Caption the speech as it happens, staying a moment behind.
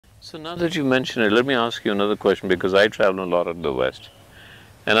So now that you mention it, let me ask you another question because I travel a lot in the West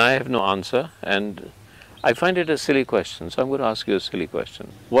and I have no answer and I find it a silly question, so I'm going to ask you a silly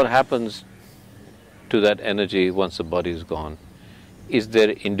question. What happens to that energy once the body is gone? Is there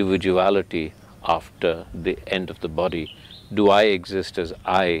individuality after the end of the body? Do I exist as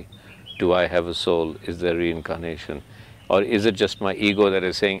I? Do I have a soul? Is there reincarnation? Or is it just my ego that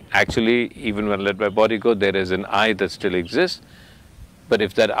is saying, actually, even when I let my body go, there is an I that still exists? But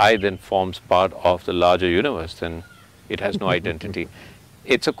if that I then forms part of the larger universe, then it has no identity.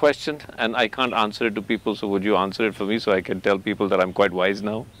 It's a question, and I can't answer it to people, so would you answer it for me so I can tell people that I'm quite wise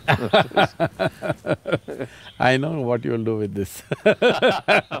now? I know what you'll do with this.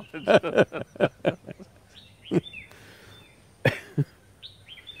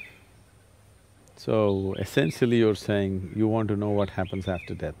 So, essentially you're saying you want to know what happens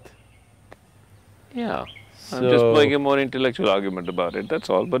after death. Yeah, I'm just making a more intellectual argument about it, that's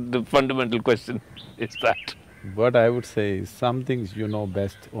all. But the fundamental question is that. What I would say is, some things you know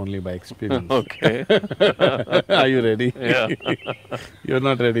best only by experience. Okay. Are you ready? Yeah. You're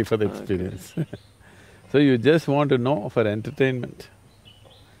not ready for the experience. So you just want to know for entertainment.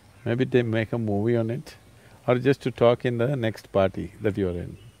 Maybe they make a movie on it, or just to talk in the next party that you're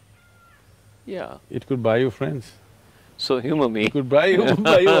in. Yeah. It could buy you friends. So humor me. It could buy you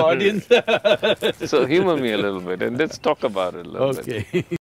audience. So humor me a little bit and let's talk about it a little bit. Okay.